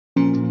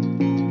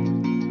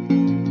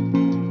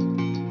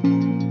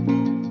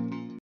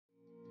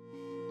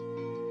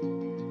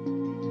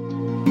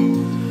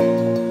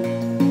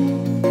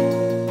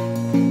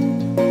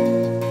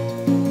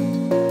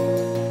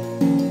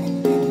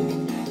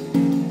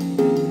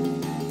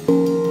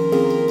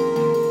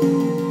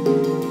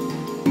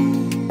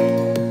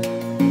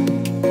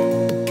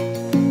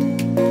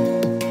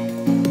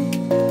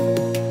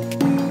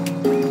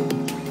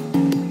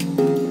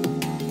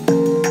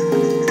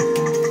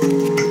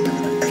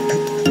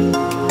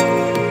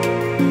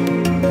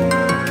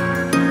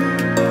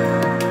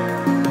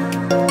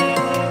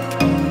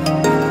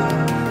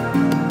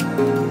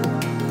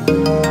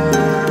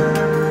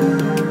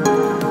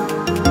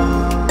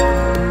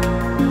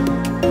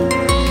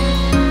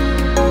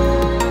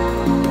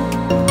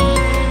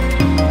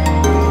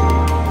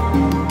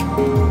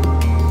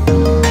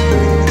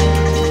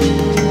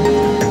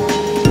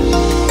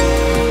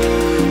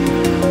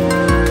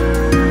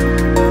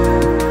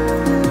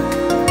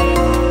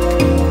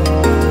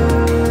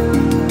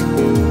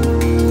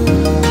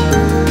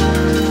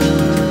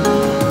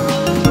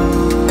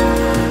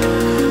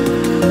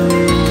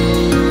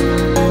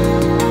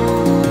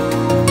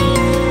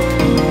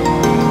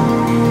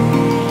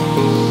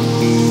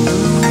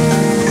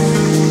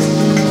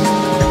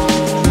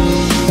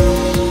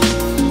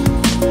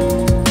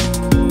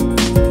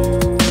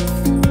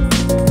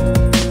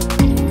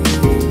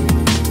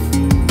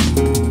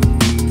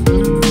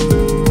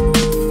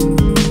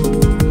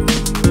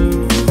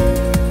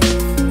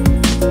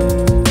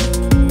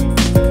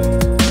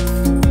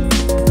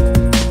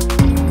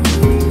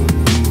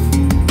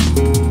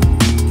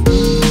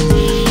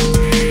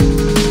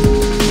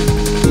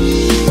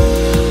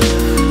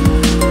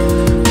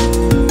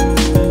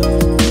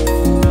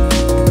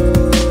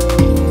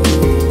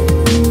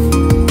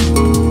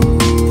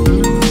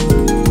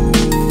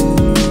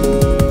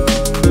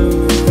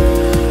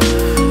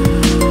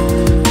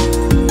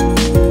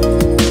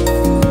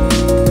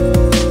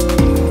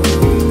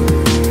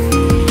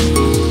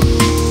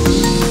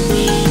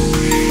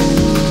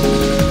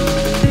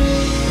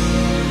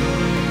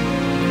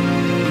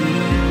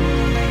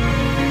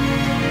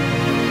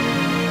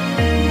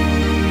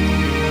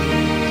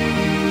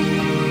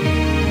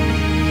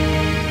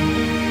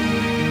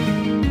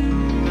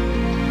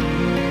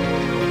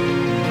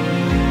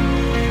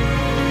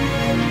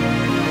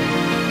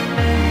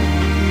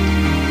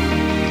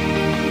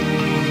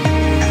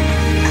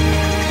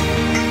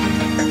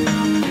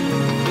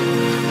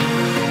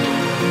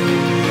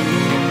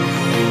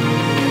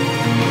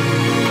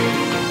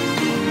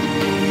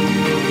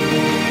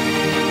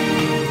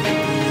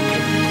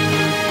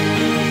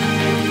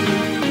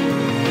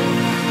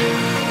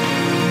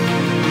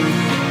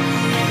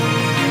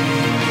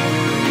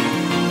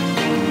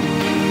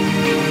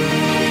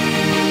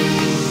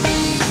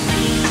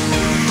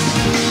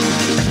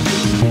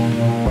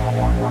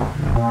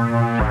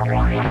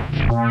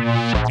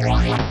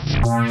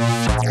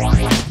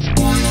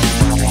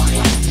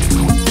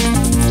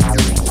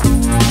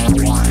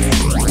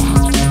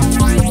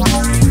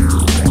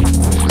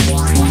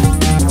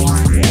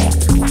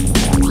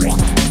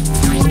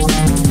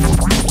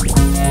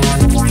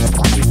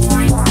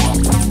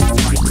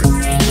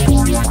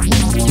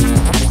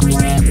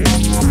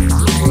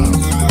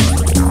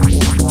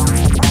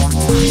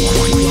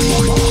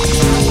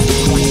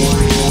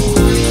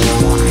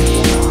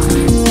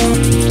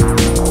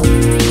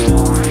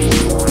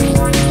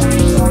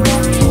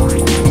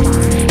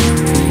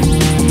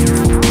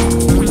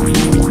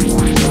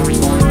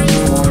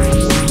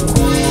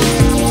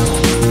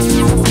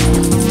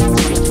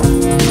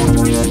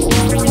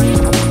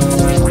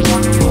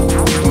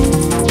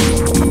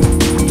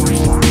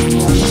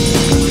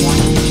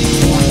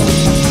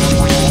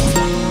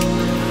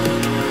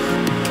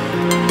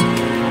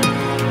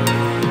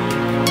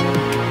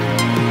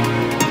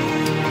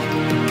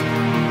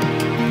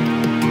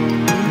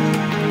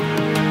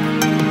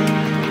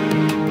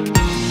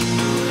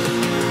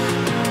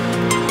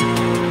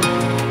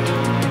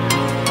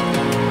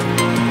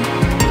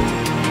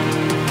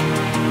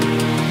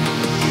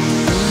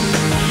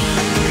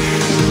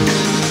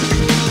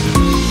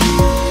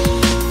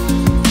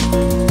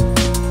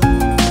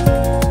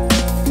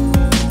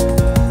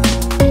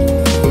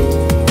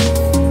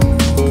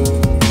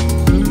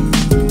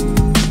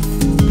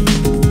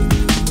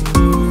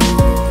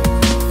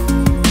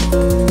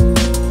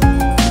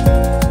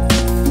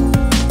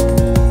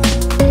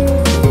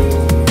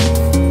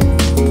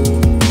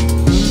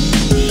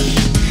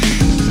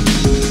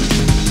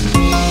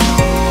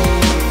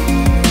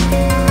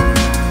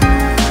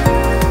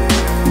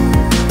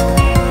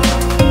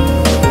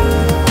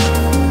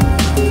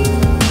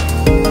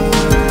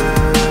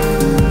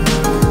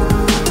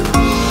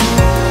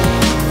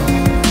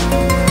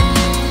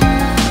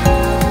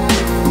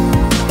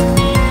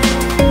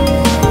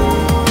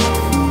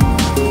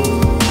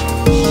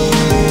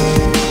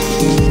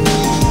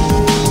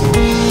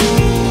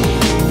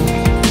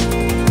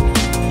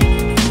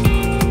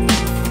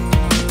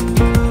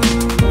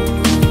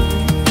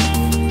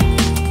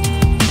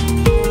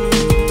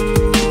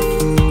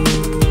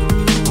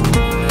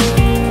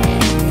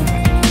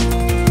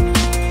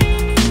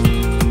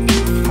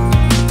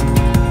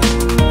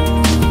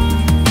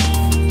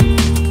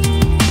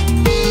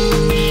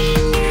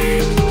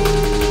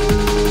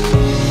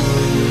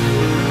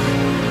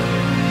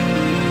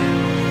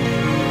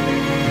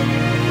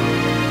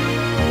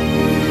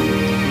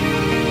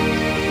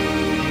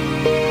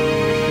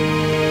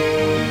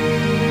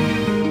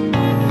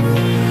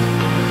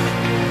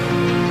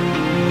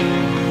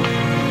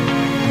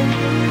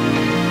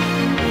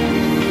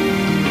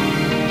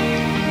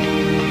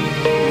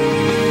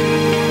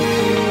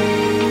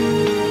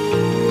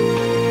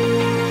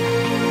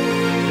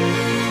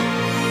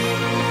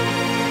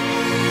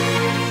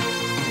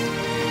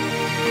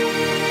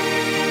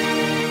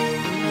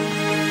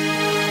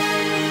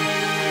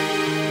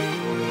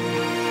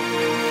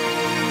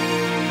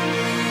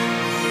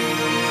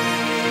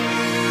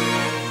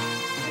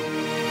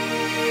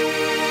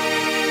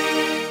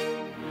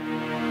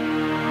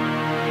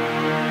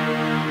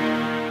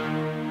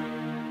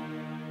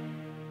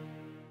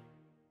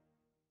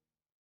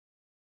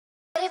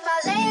If I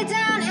lay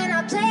down and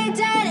I play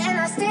dead and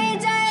I stay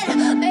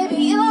dead, maybe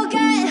you'll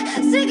get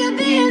sick of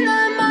being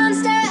the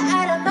monster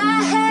out of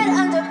my head,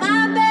 under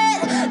my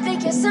bed.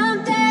 Think you're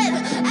something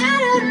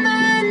out of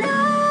my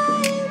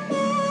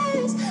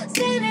nightmares,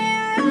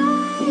 standing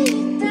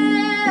right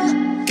there.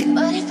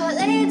 But if I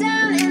lay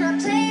down and I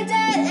play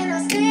dead and I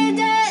stay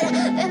dead,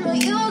 then will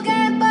you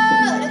get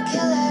bored of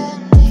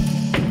killing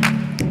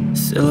me?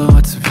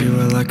 Silhouettes of you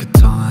are like a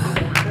taunt.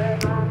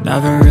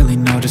 Never really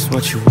know just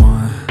what you want.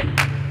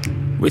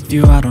 With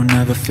you I don't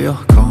ever feel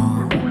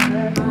calm.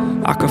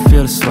 I can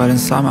feel the sweat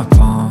inside my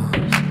palms.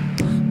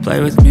 Play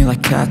with me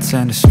like cats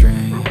and a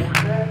string.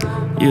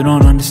 You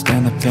don't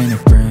understand the pain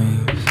it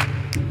brings.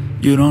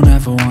 You don't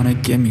ever wanna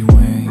give me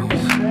wings.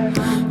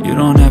 You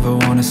don't ever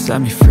wanna set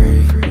me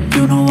free.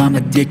 You know I'm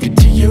addicted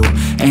to you,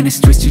 and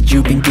it's twisted,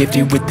 you've been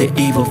gifted with the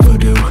evil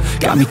voodoo.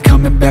 Got me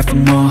coming back for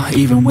more,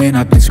 even when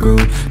I've been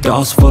screwed.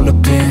 Dolls full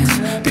of pins,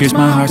 pierce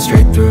my heart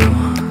straight through.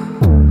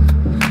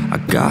 I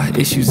got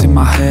issues in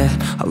my head,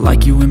 I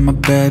like you in my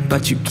bed,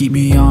 but you keep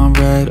me on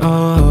red.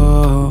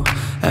 Oh,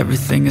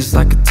 everything is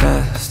like a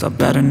test. I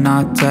better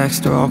not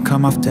text or I'll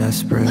come off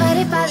desperate. But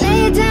if I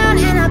lay down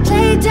and I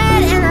play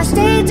dead and I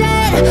stay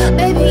dead,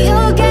 baby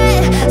you'll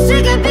get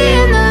sick of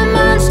being the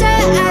monster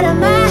out of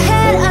my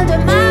head, under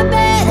my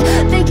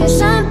bed. Think you're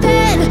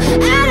something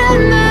out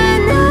of my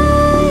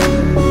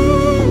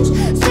nightmares,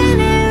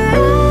 standing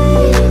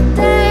right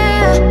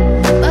there.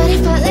 But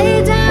if I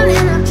lay down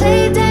and I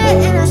play dead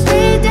and I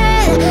stay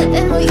dead,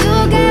 then will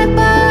you get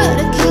bored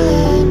of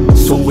killing me?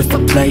 So if I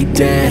play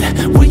dead,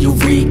 will you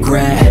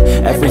regret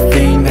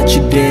everything that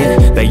you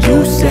did, that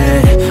you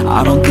said?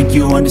 I don't think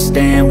you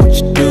understand what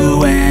you're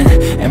doing,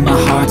 and my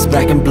heart's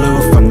black and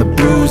blue from the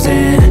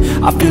bruising.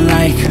 I feel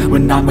like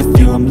when I'm with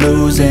you I'm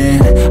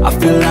losing. I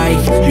feel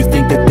like you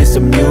think that this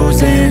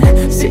amusing,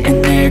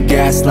 sitting there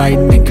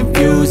gaslighting and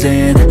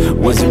confusing.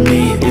 Was it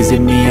me? Is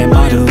it me? Am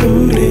I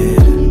deluded?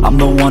 I'm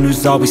the one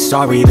who's always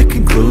sorry, the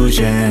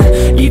conclusion.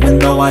 Even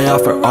though I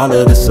offer all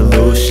of the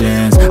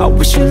solutions. I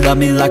wish you loved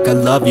me like I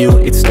love you,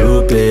 it's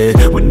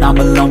stupid. When I'm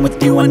alone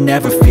with you I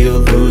never feel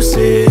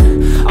lucid.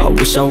 I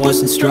wish I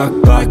wasn't struck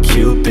by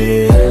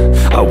Cupid.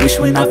 I wish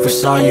when I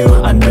first saw you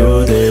I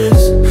knew this.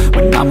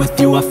 When I'm with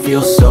you I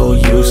feel so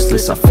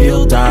useless. I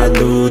feel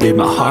diluted,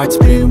 my heart's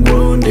been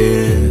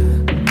wounded.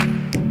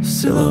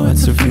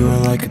 Silhouettes of you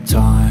are like a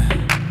taunt.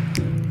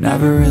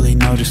 Never really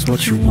know just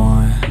what you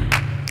want.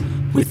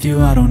 With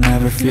you I don't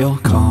ever feel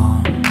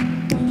calm.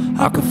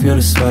 I can feel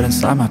the sweat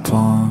inside my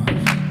palms.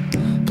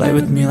 Play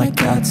with me like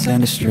cats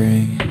and a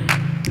string.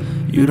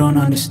 You don't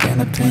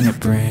understand the pain it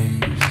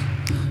brings.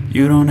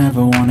 You don't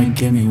ever wanna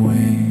give me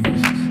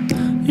wings.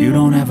 You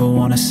don't ever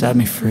wanna set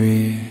me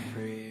free.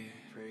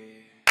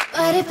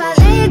 But if I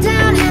lay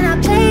down and I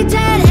play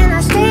dead and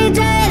I stay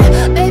dead,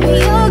 baby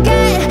you'll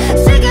get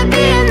sick of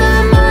being the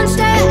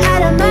monster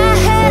out of my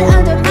head,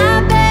 under my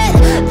bed,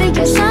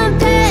 thinking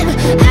something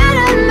out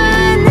of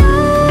my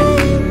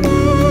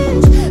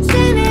nightmares.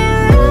 See me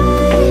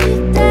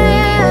right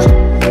there.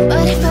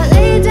 But if I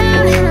lay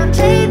down and I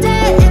play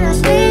dead and I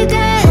stay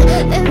dead,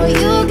 then will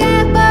you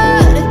get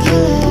bored of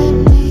killing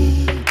me?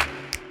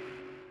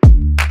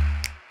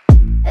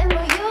 Then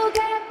will you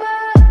get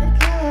bored of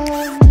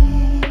killing me?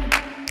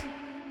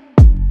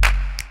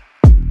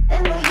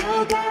 And will you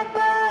get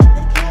bored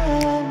of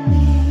killing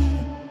me?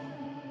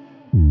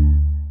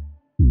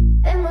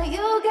 And will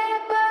you get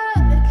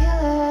bored of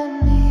killing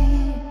me?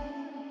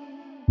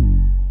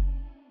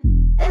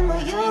 And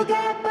will you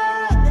get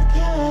bored of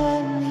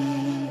killing me?